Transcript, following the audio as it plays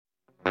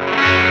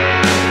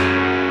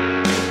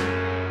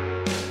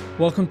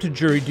Welcome to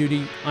Jury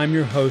Duty. I'm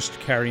your host,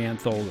 Carrie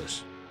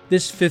Antholis.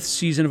 This fifth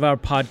season of our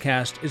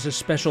podcast is a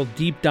special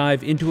deep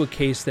dive into a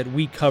case that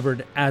we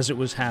covered as it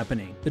was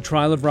happening, the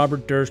trial of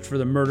Robert Durst for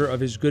the murder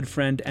of his good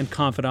friend and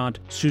confidant,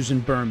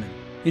 Susan Berman.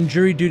 In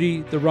Jury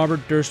Duty, the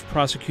Robert Durst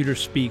Prosecutor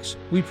Speaks,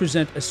 we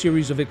present a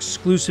series of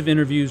exclusive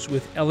interviews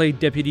with LA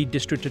Deputy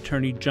District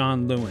Attorney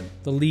John Lewin,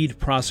 the lead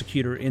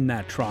prosecutor in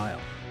that trial.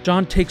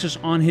 John takes us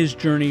on his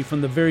journey from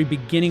the very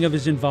beginning of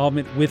his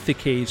involvement with the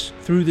case,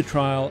 through the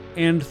trial,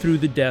 and through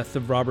the death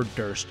of Robert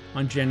Durst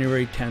on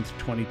January 10th,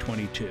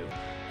 2022.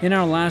 In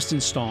our last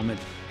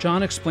installment,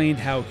 John explained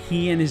how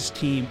he and his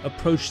team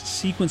approached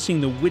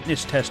sequencing the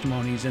witness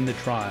testimonies in the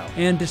trial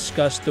and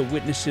discussed the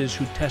witnesses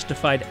who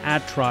testified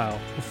at trial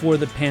before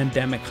the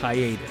pandemic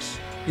hiatus.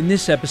 In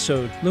this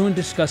episode, Lewin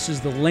discusses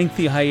the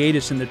lengthy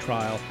hiatus in the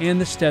trial and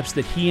the steps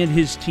that he and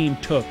his team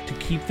took to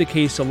keep the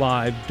case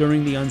alive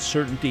during the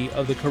uncertainty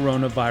of the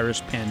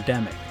coronavirus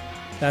pandemic.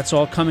 That's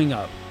all coming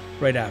up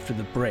right after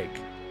the break.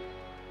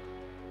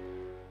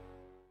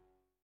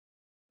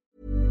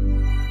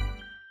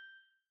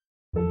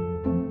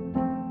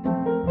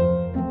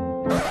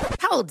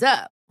 Hold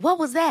up. What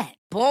was that?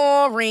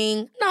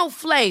 Boring. No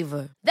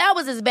flavor. That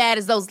was as bad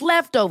as those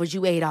leftovers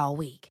you ate all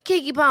week.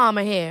 Keke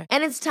Palmer here,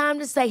 and it's time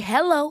to say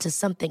hello to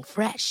something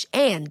fresh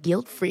and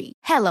guilt-free.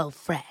 Hello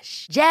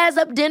Fresh. Jazz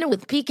up dinner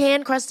with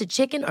pecan-crusted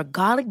chicken or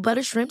garlic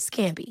butter shrimp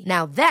scampi.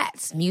 Now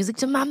that's music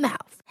to my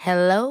mouth.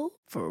 Hello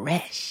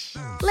Fresh.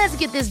 Let's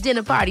get this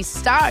dinner party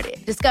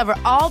started. Discover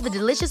all the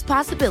delicious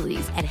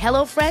possibilities at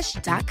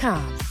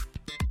HelloFresh.com.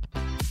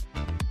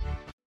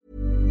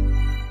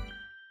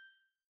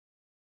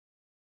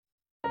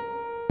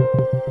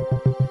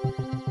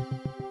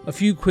 A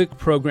few quick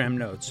program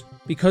notes.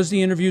 Because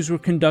the interviews were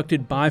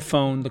conducted by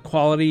phone, the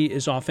quality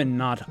is often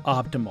not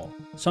optimal.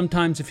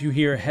 Sometimes if you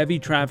hear heavy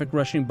traffic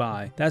rushing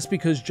by, that's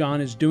because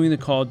John is doing the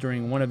call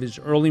during one of his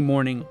early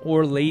morning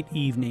or late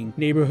evening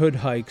neighborhood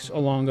hikes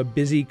along a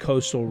busy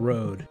coastal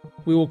road.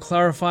 We will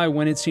clarify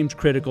when it seems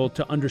critical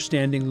to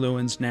understanding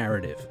Lewin's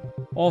narrative.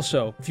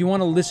 Also, if you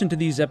want to listen to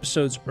these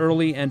episodes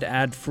early and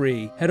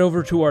ad-free, head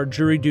over to our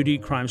Jury Duty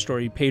Crime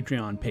Story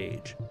Patreon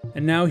page.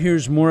 And now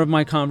here's more of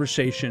my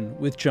conversation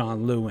with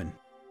John Lewin.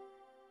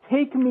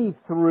 Take me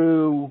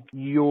through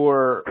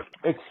your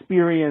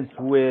experience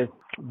with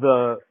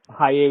the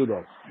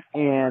hiatus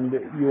and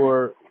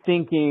your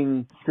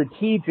thinking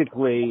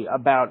strategically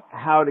about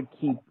how to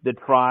keep the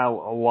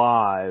trial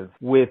alive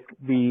with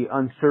the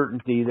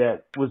uncertainty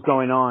that was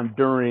going on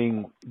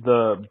during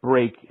the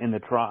break in the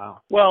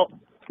trial. Well,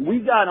 we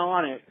got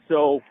on it.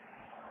 So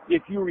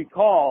if you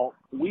recall,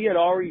 we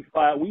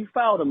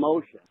filed a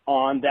motion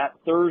on that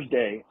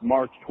Thursday,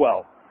 March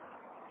 12th.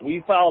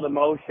 We filed a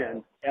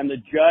motion and the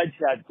judge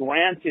had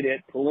granted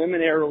it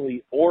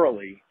preliminarily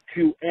orally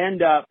to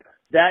end up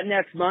that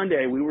next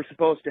Monday. We were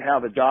supposed to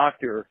have a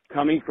doctor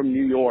coming from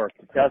New York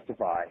to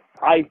testify.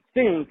 I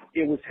think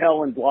it was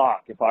Helen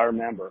Block, if I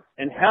remember.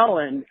 And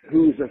Helen,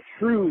 who's a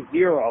true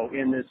hero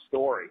in this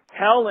story,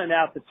 Helen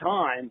at the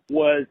time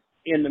was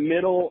in the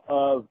middle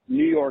of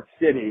New York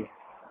City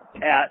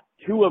at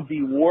two of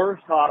the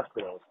worst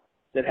hospitals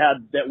that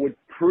would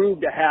prove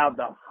to have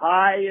the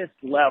highest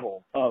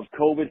level of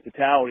COVID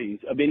fatalities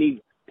of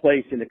any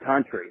place in the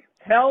country.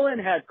 Helen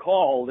had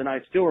called, and I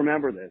still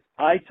remember this.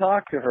 I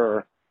talked to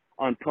her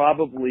on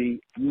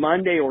probably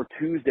Monday or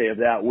Tuesday of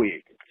that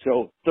week.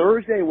 So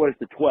Thursday was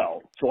the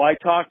 12th. So I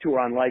talked to her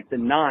on like the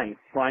 9th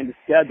trying to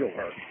schedule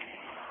her.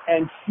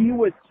 And she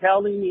was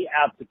telling me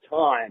at the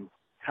time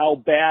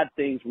how bad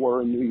things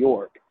were in New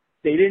York.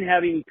 They didn't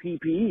have any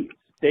PPEs.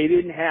 They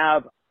didn't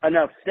have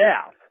enough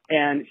staff.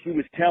 And she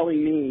was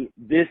telling me,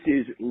 this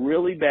is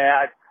really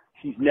bad.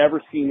 She's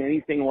never seen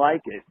anything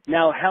like it.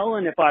 Now,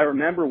 Helen, if I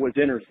remember, was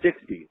in her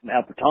 60s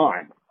at the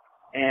time.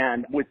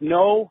 And with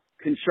no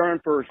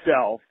concern for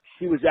herself,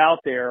 she was out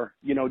there,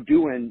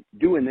 doing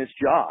this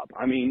job.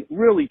 I mean,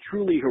 really,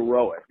 truly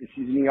heroic.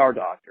 She's an ER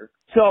doctor.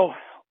 So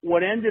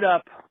what ended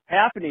up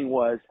happening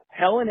was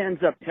Helen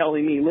ends up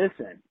telling me,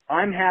 listen,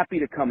 I'm happy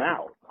to come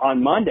out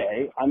on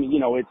Monday. I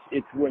mean,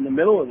 we're in the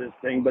middle of this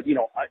thing, but,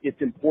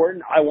 it's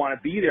important. I want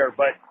to be there.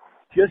 But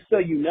just so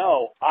you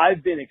know,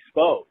 I've been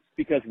exposed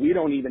because we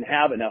don't even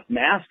have enough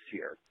masks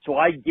here. So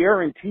I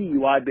guarantee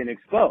you I've been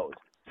exposed.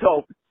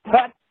 So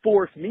that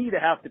forced me to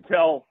have to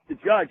tell the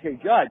judge, hey,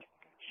 judge,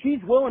 she's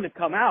willing to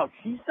come out.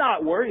 She's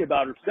not worried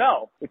about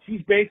herself, but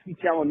she's basically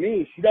telling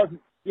me she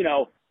doesn't,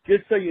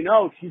 just so you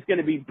know, she's going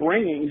to be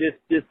bringing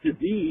this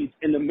disease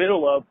in the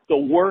middle of the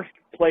worst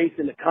place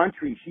in the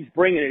country. She's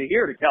bringing it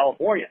here to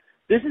California.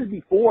 This is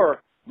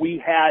before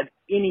we had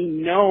any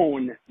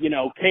known,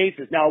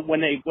 cases. Now, when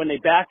they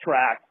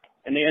backtrack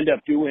and they end up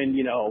doing,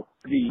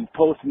 the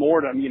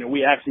post-mortem,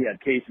 we actually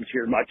had cases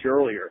here much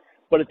earlier.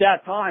 But at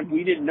that time,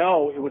 we didn't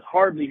know. It was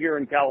hardly here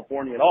in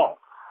California at all.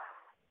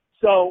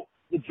 So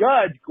the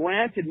judge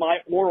granted my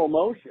oral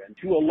motion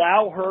to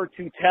allow her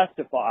to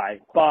testify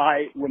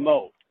by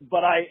remote.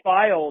 But I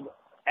filed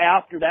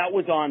after that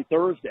was on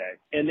Thursday.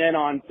 And then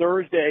on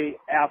Thursday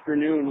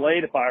afternoon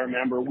late, if I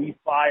remember, we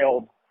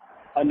filed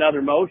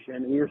another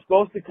motion. We were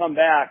supposed to come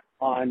back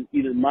on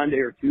either Monday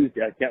or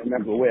Tuesday. I can't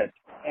remember which.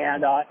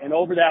 And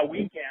over that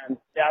weekend,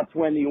 that's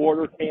when the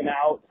order came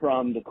out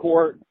from the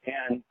court,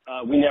 and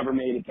we never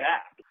made it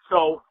back.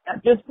 So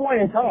at this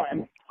point in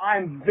time,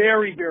 I'm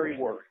very, very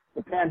worried.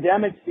 The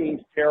pandemic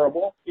seems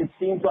terrible. It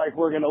seems like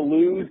we're going to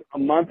lose a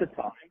month of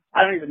time.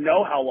 I don't even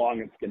know how long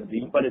it's going to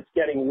be, but it's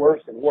getting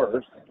worse and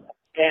worse.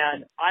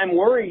 And I'm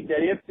worried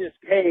that if this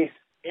case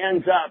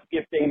ends up,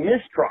 if they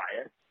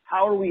mistry it,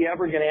 how are we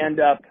ever going to end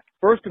up?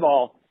 First of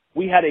all,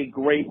 we had a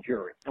great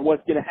jury. And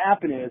what's going to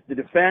happen is the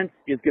defense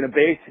is going to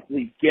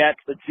basically get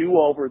the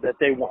do-over that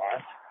they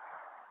want.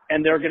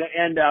 And they're going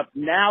to end up,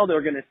 now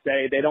they're going to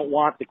say they don't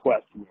want the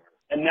questionnaire.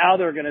 And now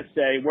they're going to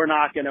say, we're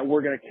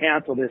going to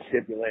cancel this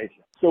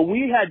stipulation. So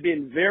we had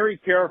been very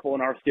careful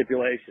in our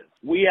stipulations.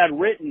 We had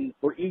written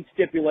for each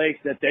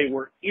stipulation that they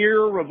were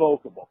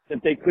irrevocable, that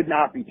they could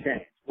not be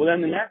changed. Well,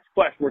 then the next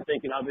question we're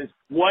thinking of is,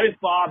 what if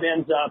Bob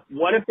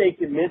what if they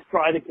can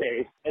mistry the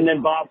case and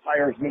then Bob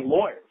hires new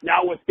lawyers? Now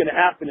what's going to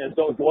happen is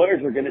those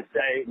lawyers are going to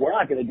say, we're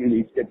not going to do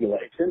these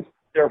stipulations.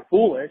 They're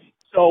foolish.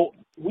 So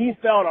we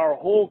felt our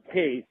whole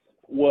case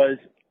was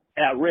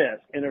at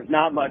risk, and there's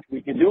not much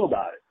we can do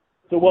about it.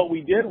 So what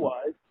we did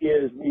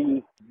is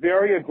we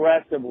very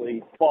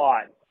aggressively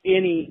fought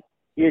any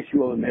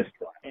issue of a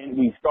mistrial. And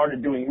we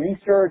started doing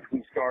research.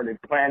 We started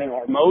planning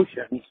our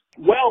motions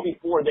well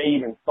before they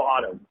even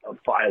thought of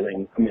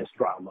filing a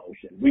mistrial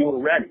motion. We were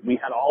ready. We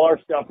had all our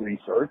stuff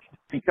researched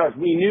because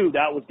we knew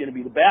that was going to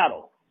be the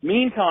battle.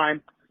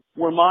 Meantime,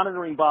 we're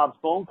monitoring Bob's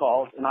phone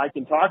calls, and I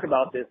can talk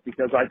about this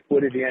because I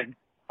put it in.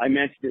 I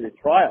mentioned it at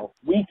trial.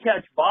 We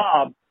catch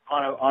Bob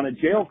on a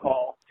jail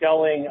call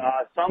telling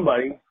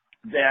somebody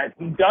that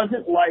he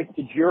doesn't like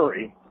the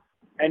jury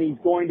and he's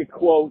going to,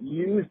 quote,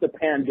 use the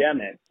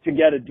pandemic to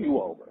get a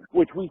do-over,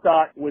 which we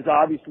thought was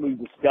obviously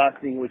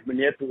disgusting, was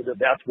manipulative.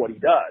 That's what he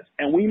does.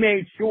 And we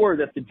made sure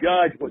that the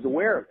judge was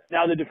aware of it.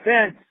 Now, the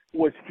defense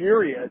was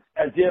furious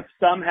as if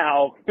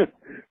somehow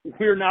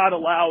we're not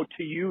allowed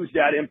to use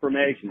that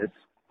information. It's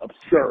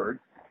absurd.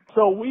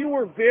 So we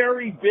were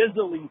very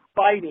busily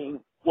fighting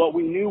what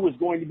we knew was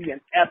going to be an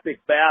epic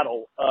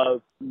battle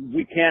of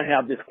we can't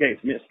have this case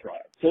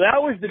mistried. So that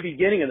was the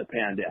beginning of the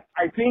pandemic.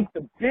 I think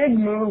the big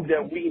move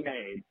that we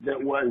made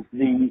that was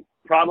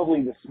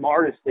probably the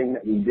smartest thing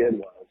that we did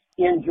was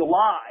in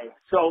July,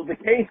 so the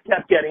case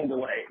kept getting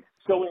delayed.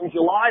 So in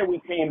July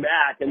we came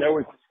back and there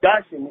was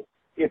discussion,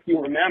 if you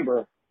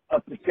remember,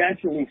 of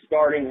potentially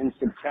starting in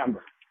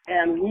September.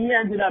 And we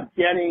ended up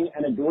getting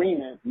an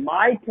agreement.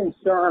 My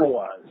concern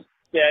was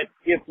that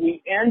if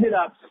we ended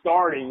up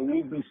starting,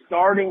 we'd be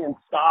starting and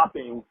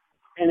stopping,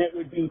 and it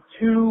would be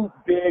too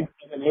big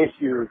of an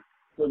issue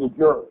for the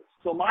jurors.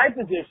 So my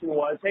position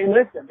was, hey,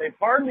 listen, they've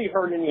hardly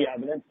heard any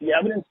evidence. The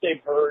evidence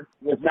they've heard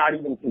was not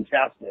even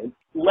contested.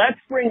 Let's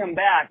bring them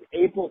back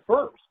April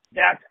 1st.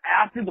 That's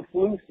after the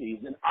flu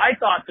season. I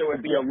thought there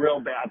would be a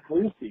real bad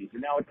flu season.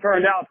 Now, it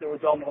turned out there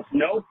was almost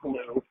no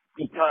flu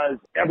because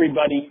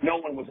no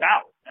one was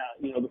out.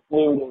 The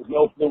flu, there was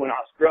no flu in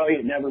Australia.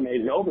 It never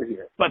made it over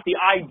here. But the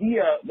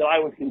idea that I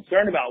was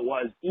concerned about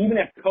was even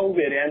if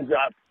COVID ends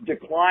up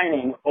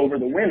declining over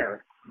the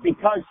winter,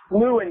 because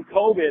flu and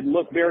COVID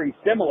look very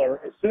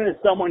similar, as soon as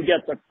someone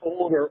gets a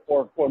cold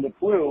or the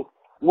flu,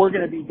 we're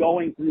going to be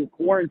going through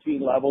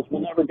quarantine levels.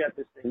 We'll never get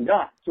this thing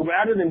done. So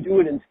rather than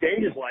do it in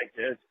stages like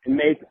this and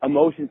make a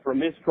motion for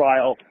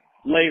mistrial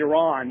later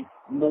on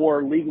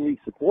more legally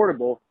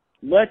supportable,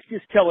 let's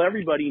just tell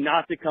everybody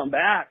not to come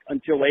back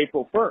until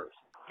April 1st.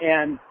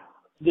 And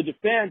the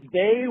defense,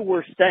 they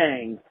were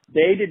saying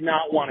they did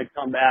not want to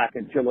come back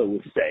until it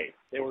was safe.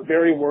 They were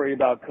very worried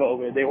about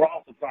COVID. They were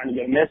also trying to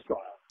get a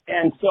mistrial.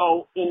 And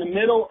so in the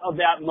middle of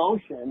that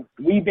motion,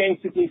 we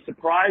basically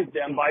surprised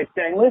them by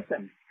saying,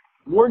 listen,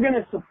 we're going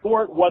to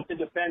support what the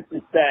defense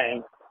is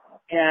saying,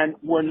 and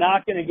we're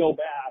not going to go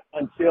back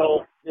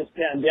until this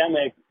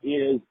pandemic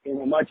is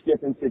in a much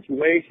different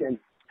situation.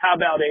 How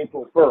about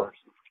April 1st?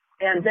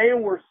 And they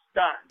were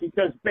stunned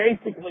because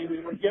basically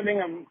we were giving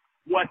them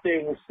what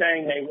they were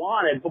saying they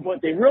wanted, but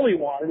what they really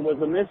wanted was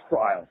a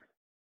mistrial.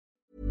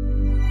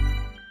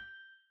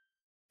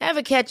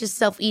 Ever catch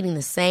yourself eating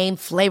the same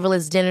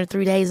flavorless dinner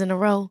 3 days in a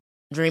row?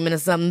 Dreaming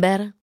of something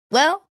better?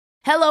 Well,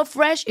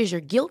 HelloFresh is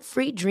your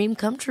guilt-free dream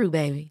come true,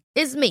 baby.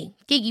 It's me,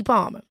 Keke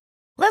Palmer.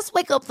 Let's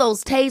wake up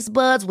those taste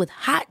buds with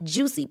hot,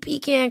 juicy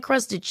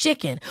pecan-crusted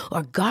chicken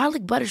or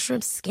garlic butter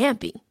shrimp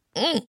scampi.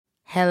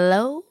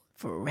 Hello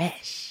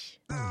Fresh.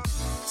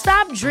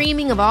 Stop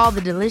dreaming of all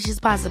the delicious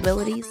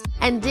possibilities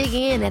and dig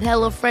in at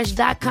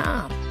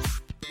HelloFresh.com.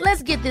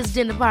 Let's get this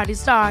dinner party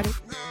started.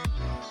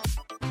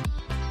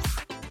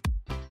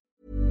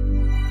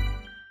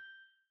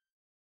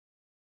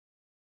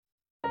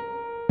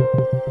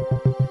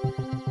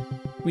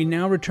 We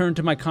now return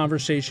to my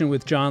conversation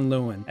with John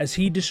Lewin as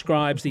he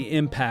describes the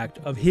impact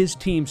of his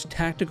team's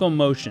tactical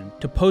motion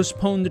to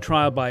postpone the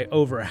trial by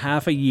over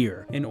half a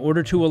year in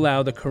order to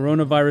allow the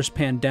coronavirus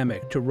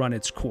pandemic to run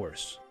its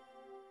course.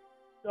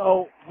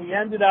 So they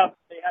had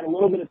a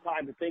little bit of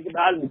time to think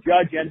about it, and the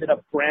judge ended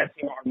up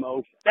granting our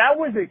motion. That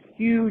was a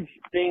huge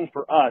thing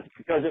for us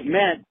because it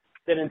meant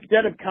that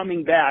instead of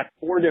coming back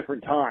 4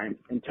 different times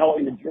and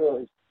telling the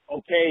jurors,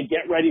 okay,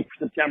 get ready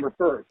for September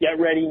 1st, get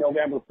ready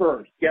November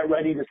 1st, get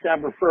ready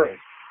December 1st,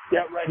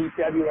 get ready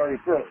February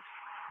 1st,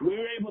 we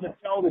were able to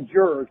tell the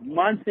jurors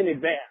months in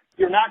advance,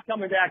 you're not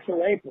coming back till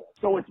April.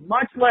 So it's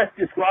much less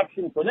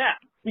disruption for them.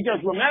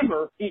 Because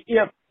remember,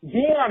 if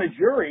being on a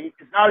jury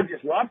is not a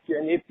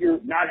disruption if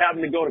you're not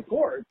having to go to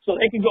court, so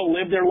they can go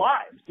live their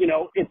lives.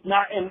 It's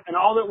not, and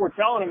all that we're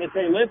telling them is,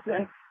 hey,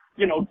 listen,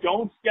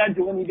 don't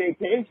schedule any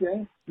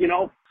vacation,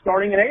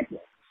 starting in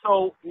April.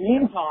 So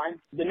meantime,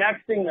 the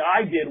next thing that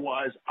I did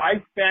was I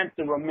spent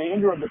the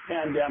remainder of the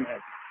pandemic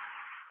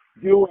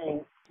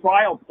doing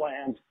trial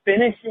plans,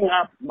 finishing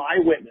up my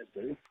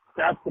witnesses.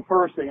 That's the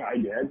first thing I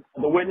did.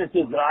 The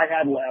witnesses that I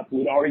had left,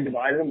 we'd already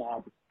divided them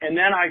up. And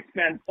then I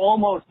spent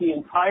almost the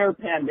entire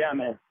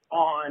pandemic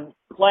on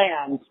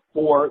plans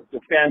for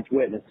defense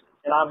witnesses.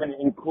 And I'm going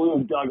to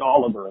include Doug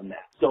Oliver in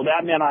that. So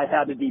that meant I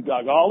had to do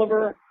Doug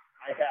Oliver,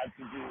 I had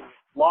to do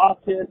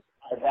Loftus,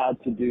 I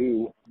had to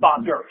do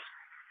Bob Durst.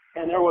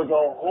 And there was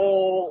a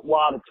whole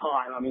lot of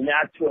time. I mean,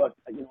 that took,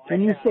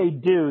 When you say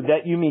do,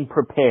 that you mean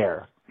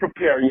prepare.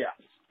 Prepare, yes.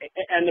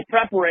 And the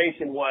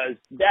preparation was,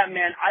 that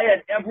meant I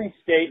had every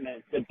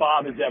statement that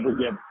Bob has ever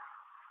given.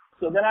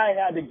 So then I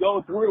had to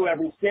go through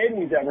every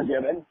statement he's ever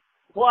given,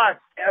 plus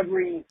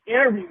every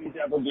interview he's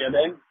ever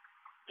given,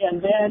 and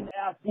then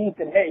ask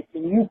Ethan, hey,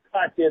 can you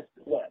cut this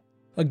clip?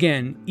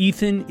 Again,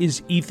 Ethan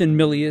is Ethan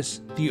Milius,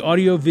 the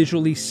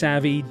audio-visually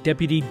savvy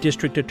deputy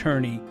district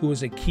attorney who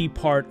was a key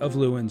part of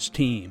Lewin's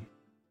team.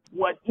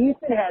 What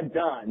Ethan had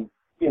done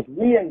is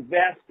we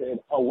invested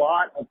a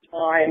lot of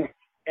time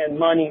and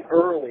money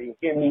early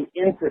in the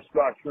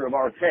infrastructure of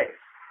our case.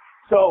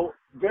 So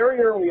very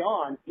early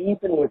on,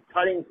 Ethan was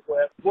cutting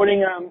clips, putting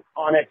them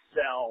on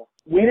Excel.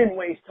 We didn't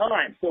waste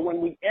time. So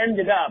when we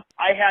ended up,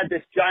 I had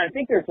this giant, I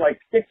think there's like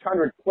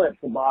 600 clips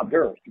of Bob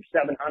Durst, or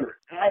 700.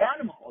 And I had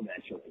them all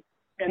eventually.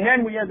 And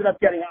then we ended up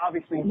getting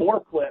obviously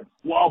more clips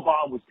while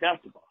Bob was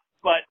testifying.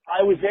 But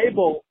I was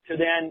able to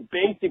then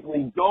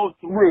basically go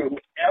through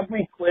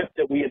every clip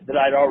that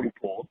I'd already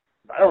pulled.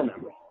 I don't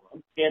remember all of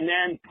them. And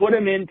then put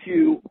them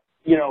into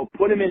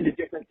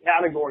different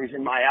categories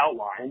in my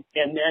outline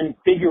and then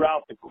figure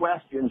out the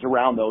questions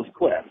around those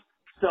clips.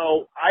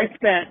 So I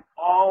spent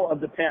all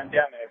of the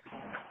pandemic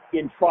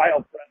in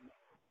trial prep.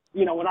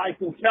 When I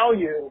can tell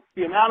you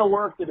the amount of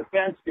work the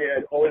defense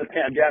did over the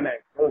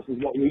pandemic versus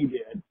what we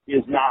did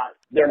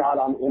they're not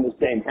in the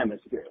same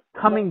hemisphere.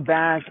 Coming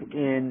back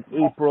in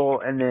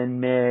April and then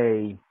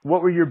May,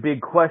 what were your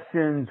big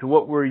questions?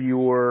 What were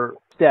your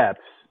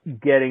steps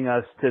getting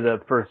us to the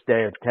first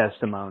day of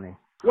testimony?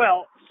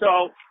 Well,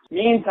 so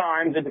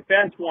meantime, the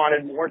defense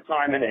wanted more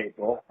time in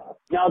April.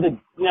 Now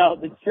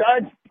the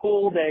judge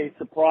pulled a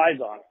surprise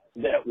on us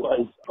that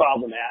was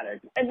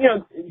problematic.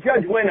 And,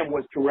 Judge Wyndham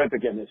was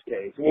terrific in this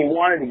case. And he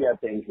wanted to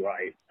get things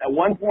right. At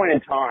one point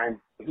in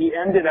time, he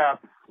ended up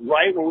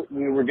right where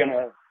we were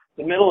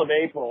the middle of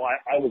April,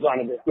 I was on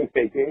a quick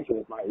vacation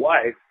with my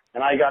wife,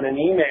 and I got an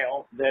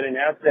email that in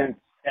essence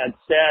had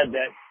said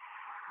that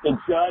the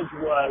judge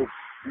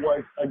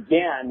was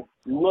again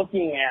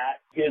looking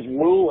at his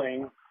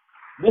ruling.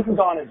 This is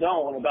on his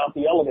own about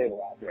the elevator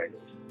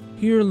operators.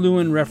 Here,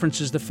 Lewin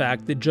references the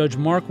fact that Judge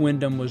Mark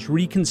Wyndham was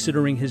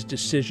reconsidering his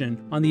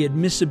decision on the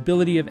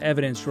admissibility of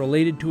evidence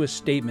related to a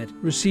statement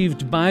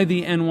received by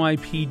the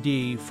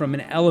NYPD from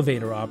an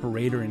elevator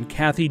operator in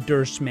Kathy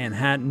Durst's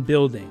Manhattan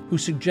building, who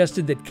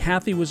suggested that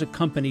Kathy was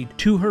accompanied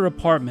to her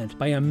apartment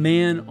by a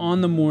man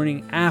on the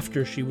morning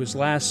after she was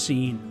last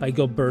seen by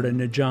Gilberta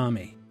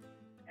Najami.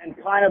 And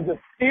kind of the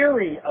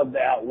theory of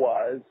that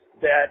was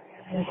that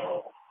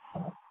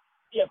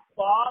if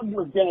Bob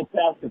was going to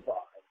testify,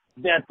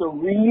 that the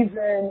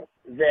reason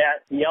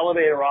that the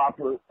elevator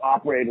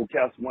operator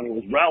testimony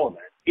was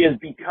relevant is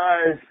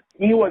because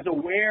he was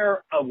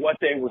aware of what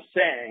they were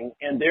saying,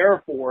 and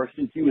therefore,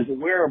 since he was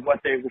aware of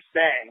what they were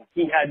saying,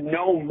 he had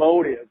no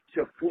motive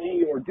to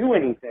flee or do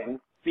anything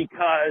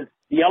because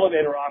the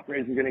elevator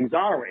operators were going to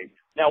exonerate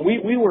him. Now,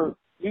 we were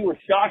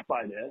shocked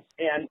by this,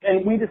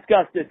 and we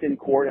discussed this in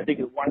court. I think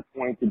at one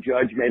point the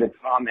judge made a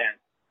comment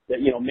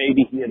that,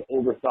 maybe he had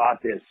overthought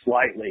this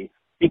slightly,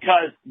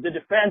 because the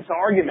defense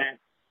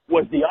argument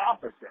was the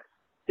opposite.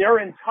 Their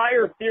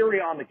entire theory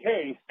on the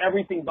case,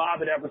 everything Bob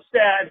had ever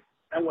said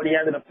and what he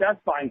ended up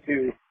testifying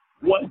to,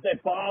 was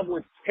that Bob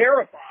was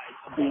terrified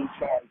of being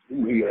charged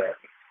in New York.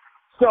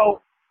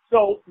 So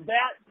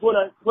that put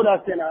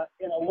us in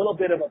a little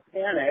bit of a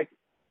panic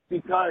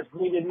because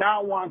we did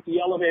not want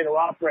the elevator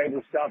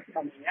operator stuff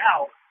coming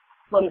out,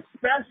 but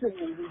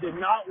especially we did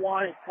not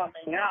want it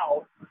coming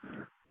out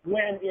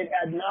when it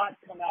had not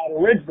come out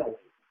originally.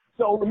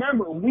 So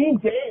remember, we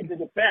gave the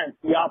defense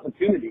the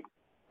opportunity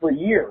for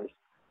years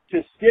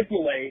to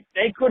stipulate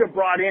they could have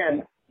brought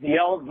in the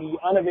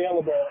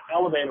unavailable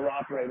elevator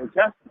operator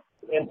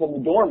testimony and from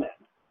the doorman.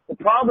 The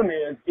problem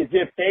is if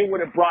they would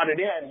have brought it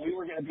in, we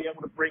were going to be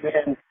able to bring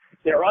in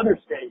their other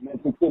statements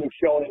which would have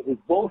shown it was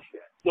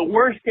bullshit. The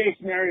worst case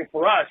scenario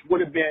for us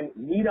would have been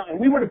we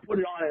would have put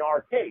it on in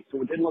our case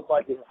so it didn't look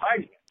like they were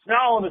hiding it.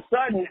 Now, all of a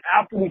sudden,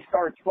 after we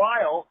start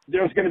trial,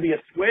 there's going to be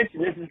a switch,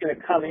 and this is going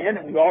to come in,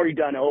 and we've already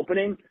done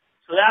opening.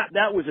 So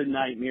that was a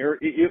nightmare.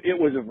 It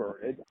was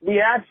averted.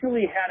 We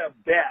actually had a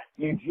bet.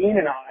 Eugene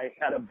and I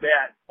had a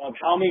bet of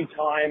how many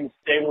times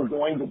they were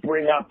going to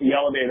bring up the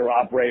elevator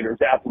operators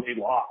after they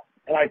lost.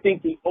 And I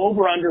think the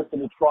over-under for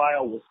the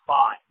trial was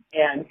 5.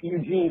 And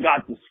Eugene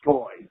got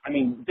destroyed. I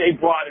mean, they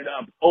brought it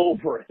up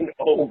over and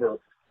over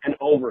and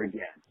over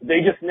again. They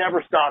just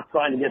never stopped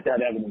trying to get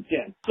that evidence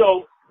in.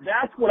 So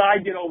that's what I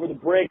did over the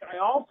break. I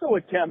also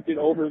attempted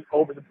over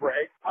the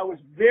break. I was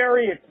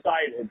very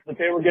excited that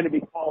they were going to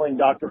be calling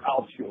Dr.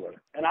 Altshuler.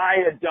 And I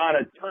had done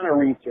a ton of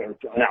research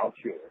on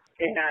Altshuler.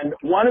 And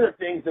one of the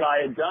things that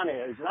I had done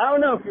is, and I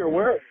don't know if you're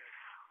aware of this,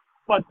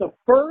 but the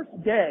first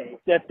day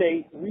that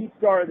they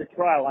restarted the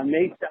trial on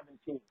May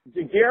 17th,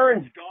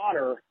 DeGuerin's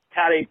daughter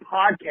had a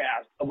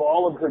podcast of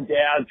all of her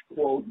dad's,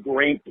 quote,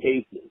 great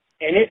cases.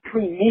 And it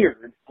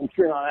premiered, I'm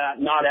sure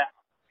not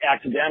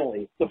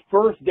accidentally, the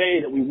first day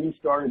that we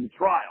restarted the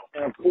trial.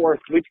 And of course,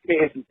 which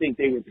case you think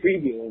they were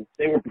previewing?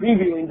 They were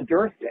previewing the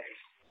Durst case.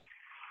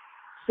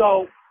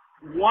 So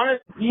one of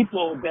the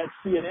people that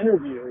she had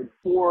interviewed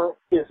for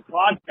his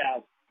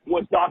podcast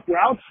was Dr.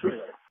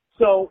 Altshuler.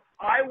 So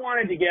I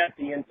wanted to get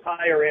the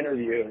entire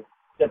interview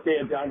that they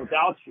had done with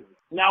Altshuler.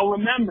 Now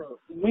remember,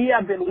 we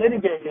have been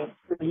litigating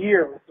for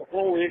years the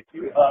whole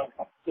issue of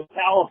the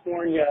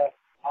California,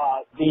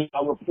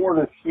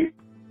 Reporters Shield.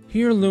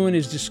 Here, Lewin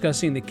is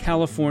discussing the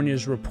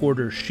California's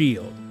Reporters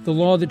Shield, the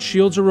law that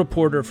shields a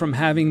reporter from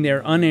having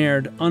their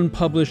unaired,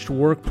 unpublished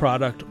work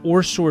product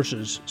or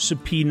sources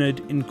subpoenaed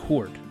in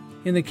court.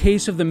 In the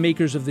case of the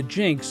makers of the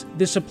Jinx,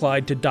 this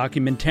applied to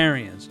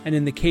documentarians, and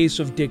in the case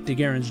of Dick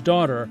DeGuerin's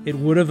daughter, it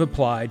would have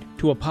applied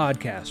to a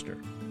podcaster.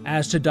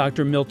 As to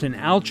Dr. Milton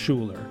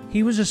Altshuler,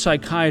 he was a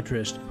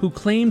psychiatrist who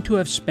claimed to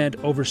have spent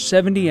over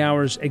 70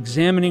 hours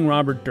examining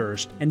Robert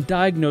Durst and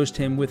diagnosed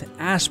him with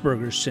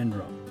Asperger's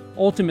syndrome.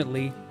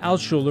 Ultimately,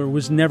 Altshuler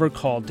was never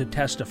called to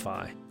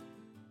testify.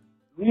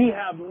 We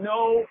have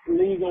no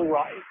legal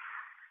right,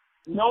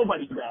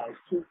 nobody does,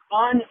 to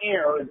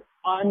unaired,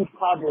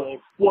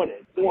 unpublished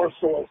footage or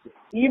sources.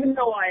 Even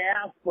though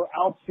I asked for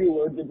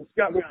Altshuler, the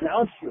discovery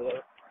on Altshuler,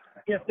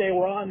 if they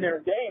were on their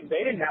game,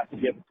 they didn't have to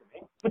give it to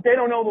me, but they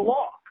don't know the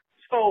law.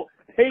 So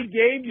they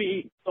gave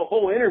me the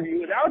whole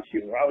interview with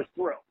Altshuler. I was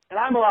thrilled. And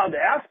I'm allowed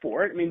to ask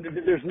for it. I mean,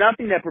 there's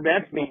nothing that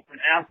prevents me from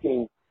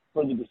asking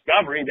for the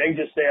discovery. They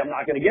just say, I'm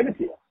not going to give it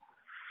to you.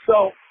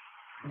 So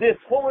this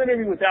whole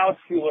interview with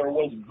Altshuler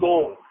was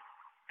gold.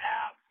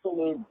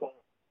 Absolute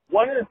gold.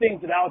 One of the things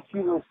that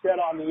Altshuler said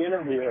on the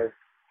interview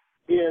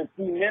is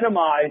he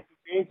minimized,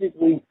 he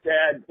basically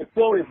said, the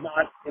quote is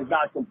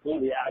not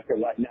completely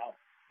accurate right now,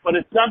 but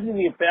it's something to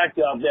the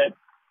effect of that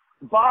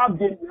Bob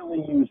didn't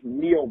really use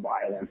real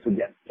violence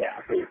against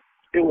Kathy.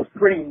 It was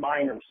pretty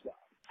minor stuff.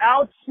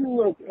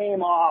 Altshuler came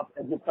off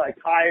as a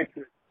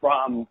psychiatrist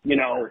from,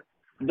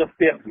 the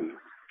 50s.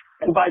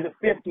 And by the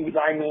 50s,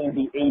 I mean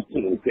the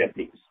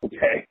 1850s,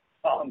 okay?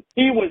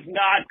 He was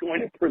not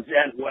going to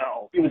present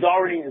well. He was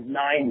already in his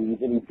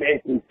 90s, and he's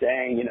basically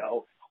saying,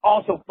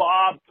 also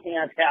Bob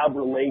can't have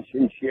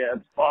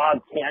relationships.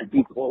 Bob can't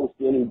be close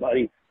to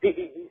anybody.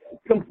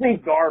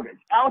 Complete garbage.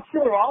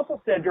 Altshuler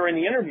also said during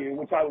the interview,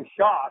 which I was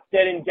shocked,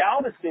 that in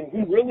Galveston,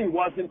 he really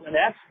wasn't an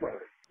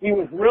expert. He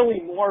was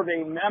really more of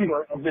a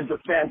member of the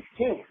defense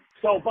team.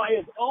 So by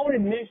his own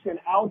admission,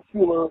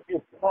 Altshuler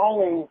is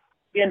calling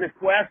into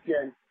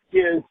question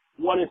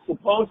what is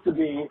supposed to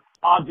be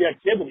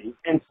objectivity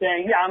and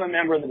saying, yeah, I'm a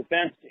member of the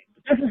defense team.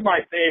 This is my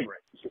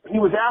favorite. He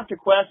was asked a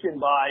question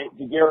by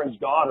DeGuerin's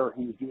daughter,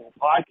 who was doing a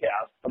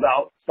podcast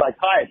about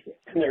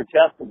psychiatrists and their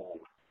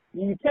testimony.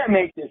 You can't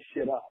make this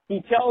shit up.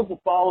 He tells the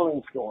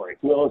following story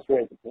to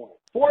illustrate the point.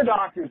 4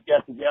 doctors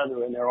get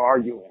together and they're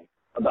arguing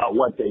about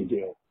what they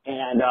do.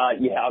 And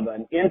you have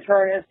an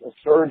internist, a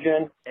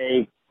surgeon,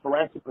 a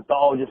forensic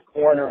pathologist,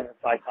 coroner, and a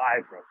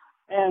psychiatrist.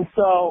 And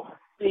so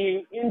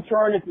the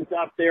internist is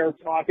up there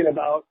talking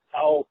about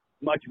how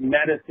much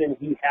medicine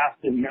he has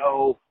to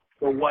know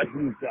for what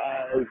he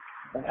does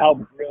and how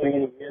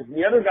brilliant he is. And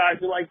the other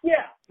guys are like,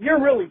 yeah,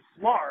 you're really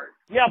smart.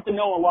 You have to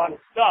know a lot of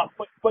stuff,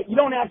 but you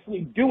don't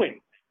actually do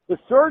anything. The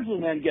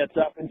surgeon then gets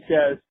up and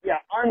says, yeah,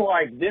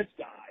 unlike this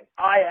guy,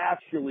 I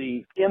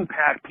actually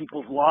impact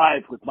people's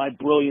lives with my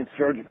brilliant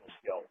surgical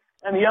skills.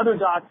 And the other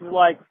doctors are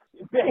like,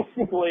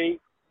 basically,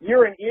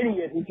 you're an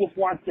idiot who just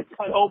wants to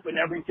cut open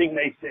everything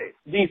they say.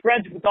 The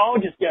forensic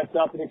pathologist gets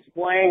up and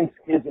explains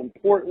his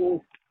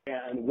importance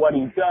and what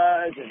he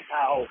does and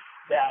how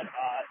that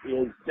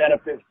is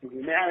benefits to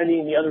humanity.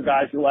 And the other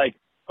guys are like,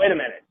 wait a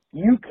minute,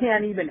 you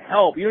can't even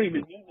help. You don't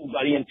even meet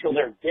anybody until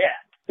they're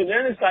dead. So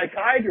then the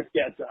psychiatrist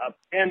gets up,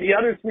 and the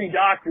other 3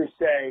 doctors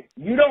say,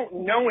 you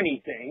don't know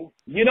anything,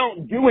 you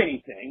don't do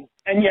anything,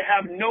 and you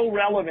have no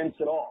relevance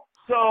at all.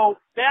 So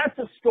that's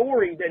a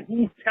story that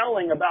he's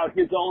telling about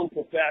his own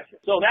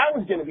profession. So that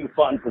was going to be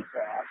fun for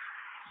Trash.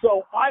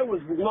 So I was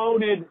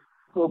loaded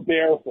for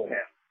bear for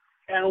him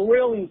and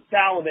really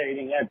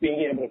salivating at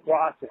being able to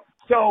cross him.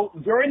 So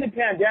during the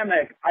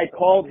pandemic, I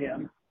called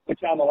him which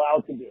I'm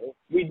allowed to do.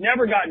 We'd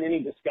never gotten any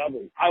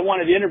discovery. I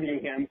wanted to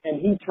interview him, and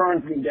he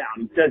turns me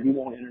down. He says he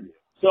won't interview.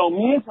 So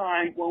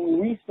meantime, when we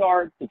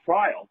restart the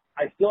trial,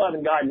 I still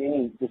haven't gotten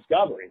any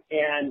discovery.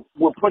 And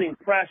we're putting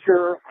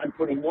pressure. I'm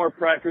putting more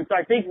pressure. It's,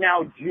 I think,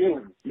 now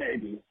June,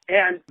 maybe.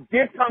 And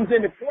Dick comes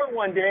into court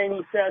one day, and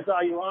he says,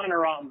 Your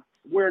Honor,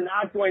 we're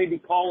not going to be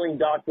calling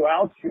Dr.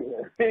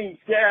 Altshuler. And he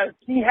says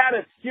he had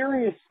a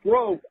serious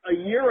stroke a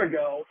year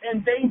ago,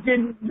 and they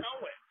didn't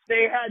know it.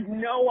 They had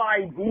no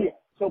idea.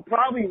 So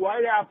probably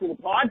right after the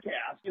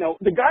podcast,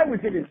 the guy was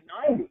in his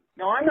 90s.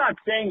 Now, I'm not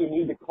saying you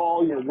need to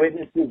call your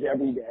witnesses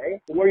every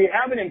day. But where you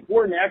have an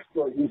important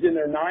expert who's in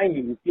their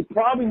 90s, you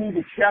probably need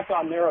to check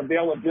on their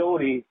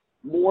availability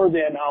more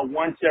than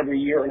once every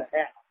year and a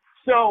half.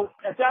 So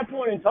at that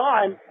point in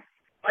time,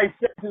 I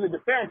said to the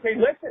defense, hey,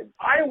 listen,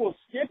 I will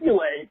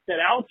stipulate that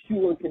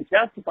Altshuler can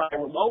testify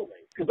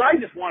remotely because I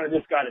just wanted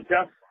this guy to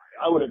testify.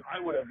 I would have,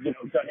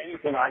 done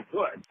anything I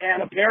could.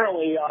 And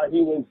apparently,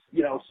 he was,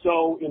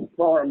 so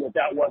infirm that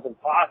wasn't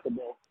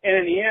possible. And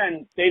in the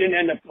end, they didn't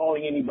end up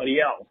calling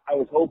anybody else. I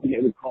was hoping they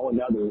would call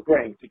another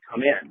ring to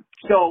come in.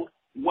 So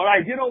what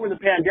I did over the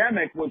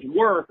pandemic was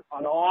work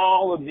on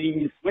all of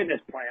these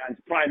witness plans,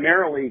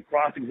 primarily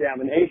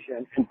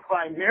cross-examination and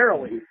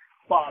primarily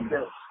Bob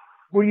Durst.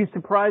 Were you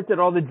surprised that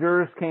all the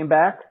jurors came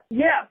back?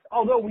 Yes,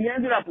 although we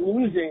ended up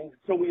losing.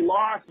 So we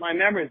lost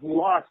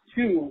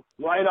 2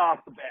 right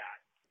off the bat.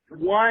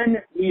 One,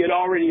 we had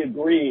already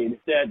agreed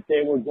that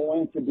they were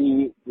going to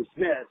be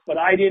dismissed, but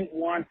I didn't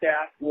want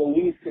that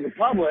released to the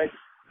public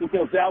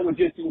because that would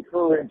just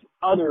encourage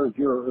other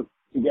jurors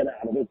to get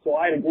out of it. So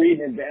I'd agreed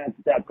in advance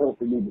that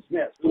person would be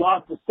dismissed. We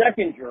lost the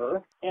second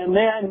juror, and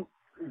then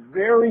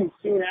very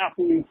soon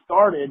after we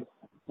started,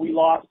 we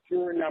lost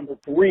juror number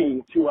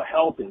 3 to a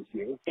health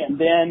issue, and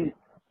then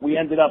we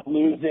ended up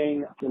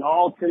losing an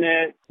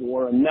alternate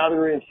for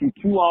another issue,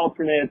 2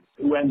 alternates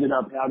who ended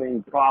up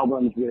having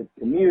problems with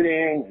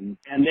commuting.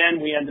 And then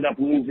we ended up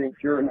losing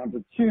juror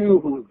number 2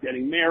 who was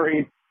getting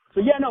married.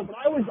 So but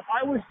I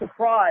was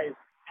surprised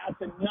at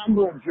the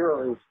number of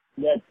jurors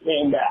that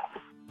came back.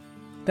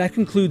 That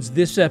concludes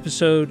this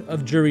episode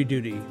of Jury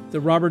Duty, the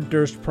Robert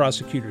Durst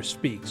Prosecutor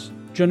Speaks.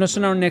 Join us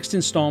in our next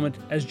installment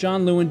as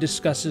John Lewin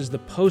discusses the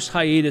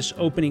post-hiatus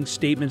opening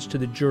statements to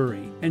the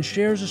jury and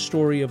shares a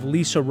story of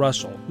Lisa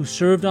Russell, who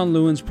served on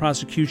Lewin's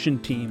prosecution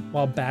team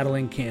while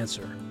battling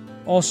cancer.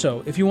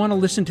 Also, if you want to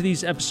listen to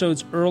these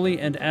episodes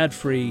early and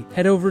ad-free,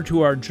 head over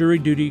to our Jury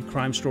Duty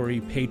Crime Story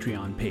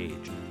Patreon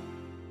page.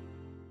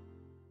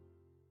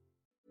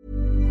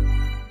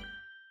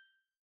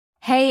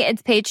 Hey,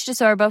 it's Paige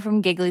DeSorbo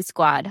from Giggly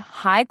Squad.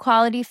 High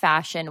quality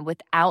fashion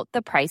without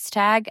the price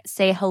tag.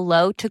 Say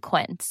hello to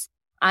Quince.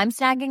 I'm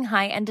snagging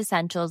high-end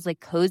essentials like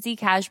cozy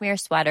cashmere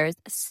sweaters,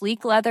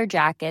 sleek leather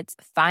jackets,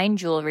 fine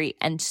jewelry,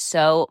 and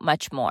so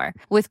much more.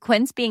 With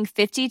Quince being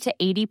 50 to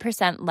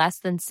 80% less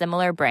than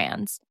similar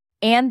brands.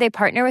 And they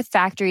partner with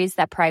factories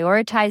that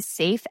prioritize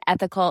safe,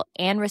 ethical,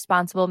 and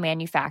responsible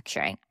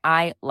manufacturing.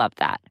 I love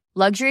that.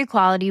 Luxury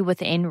quality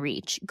within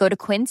reach. Go to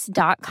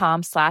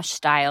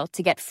quince.com/style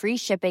to get free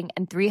shipping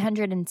and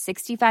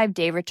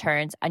 365-day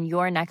returns on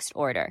your next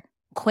order.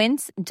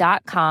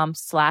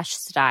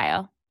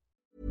 Quince.com/style.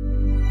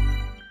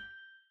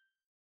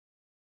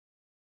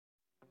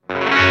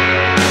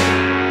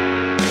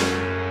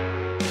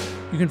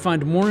 You can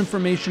find more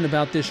information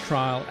about this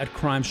trial at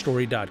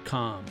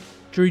crimestory.com.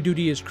 Jury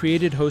Duty is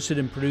created, hosted,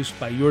 and produced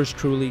by yours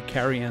truly,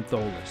 Carrie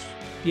Antholis.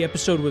 The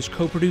episode was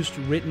co-produced,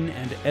 written,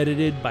 and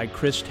edited by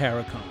Chris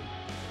Tarracone.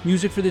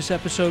 Music for this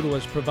episode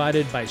was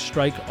provided by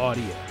Strike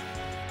Audio.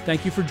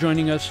 Thank you for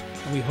joining us,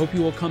 and we hope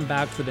you will come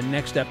back for the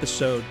next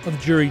episode of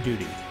Jury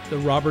Duty, the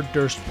Robert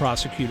Durst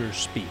Prosecutor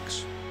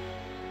Speaks.